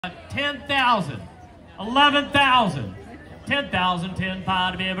10,000, 11,000, 10,000,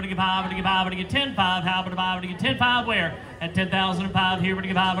 10,5 to be able to get 5, to get 5, to get 10,5, how about to buy, to get 10,5 where? At 10,005 here, to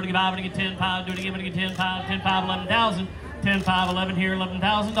get 5, to get 5, to get 10,5, do it again, to get 10,5, 10,5, 11,000, 10,5, 11 here,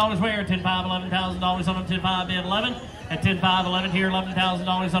 $11,000 where? 10,5, $11,000 on them, 10,5 bid 11, at 10,5, 11 here, $11,000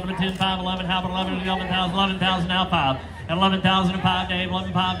 on them, 10,5, 11, how about 11, 11,000, 11,000 now 5. At 11,005 Dave,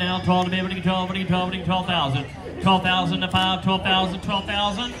 11,5 down, 12 to be able to get 12, to get 12, to get 12,000. 12,000 to 5, 12,000,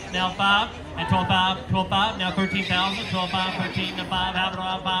 12,000, now 5, and 12,5, 12,5, now 13,000, 12,5, 13 to 5, half it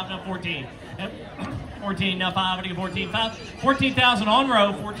around 5, now 14. 14, now 5, to get 14, 5, 14,000 on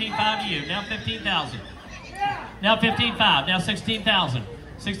row, 14,5 to you, now 15,000. Now 15,5, now 16,000,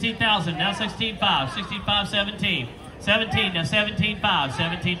 16,000, now 16,5, 16,5, 17. 17, now 17.5,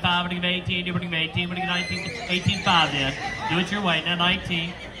 17.5, to give 18, you're putting 18, putting 19, 18.5 then. Do it your way, now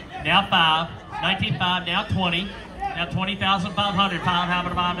 19, now 5, 19.5, now 20, now 20,500, 5, how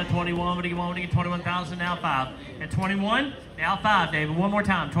about 5, now 21, what do you want, to get 21,000, now 5, and 21, now 5, David, one more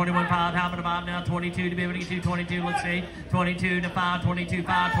time, 21.5, how about 5, now 22, to be able to get you 22, let's see, 22 to 5, 22,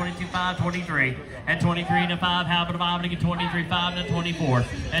 5, 22, 5, 23, and 23 to 5, how about 5, to get 23, 5, now 24,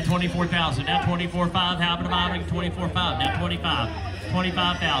 and 24,000, now 24, 5, how about 5, to get 24, 5, now 25,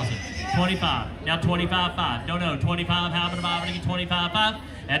 25,000, 25, now 25, 5, no, 25, how about 5, to get 25, 5,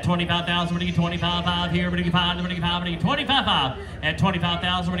 at 25,000, we're going to get 25.5 here, we're going to get 5, we're going to get 5, we're going to get 25.5, at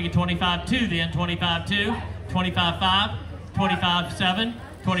 25,000, we're going to get 25.2 then, 25.2, 25.5, 25.7,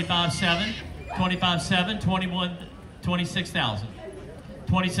 25.7, 25.7, 21, 26,000,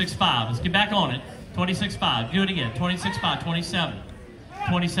 26.5, let's get back on it, 26.5, do it again, 26.5, 27,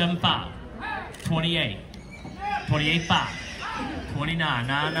 27.5, 28, 28.5, 29,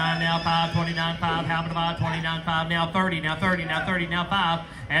 99, now 5, 29, 5, how about 5, 29, 5, now 30, now 30, now 30, now 5,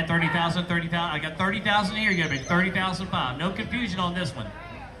 and 30,000, 30,000, I got 30,000 here, you're going to be 30,005, no confusion on this one.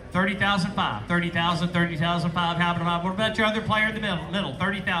 30,005, 30,000, 30,005, how about 5, what about your other player in the middle,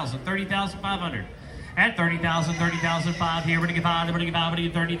 30,000, 30,500. At 30,000, 30,005 here, we're going to get 5, we're going to get 5, we're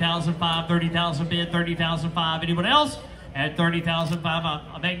going to get 30,005, 30,000 bid, 30,005, anyone else? At 30,005,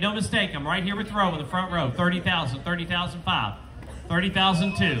 I make no mistake, I'm right here with row in the front row, 30,000, 30,005,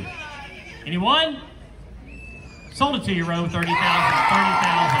 30,002. Anyone? Sold it to you, row, 30,000,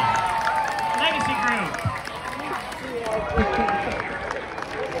 30,000.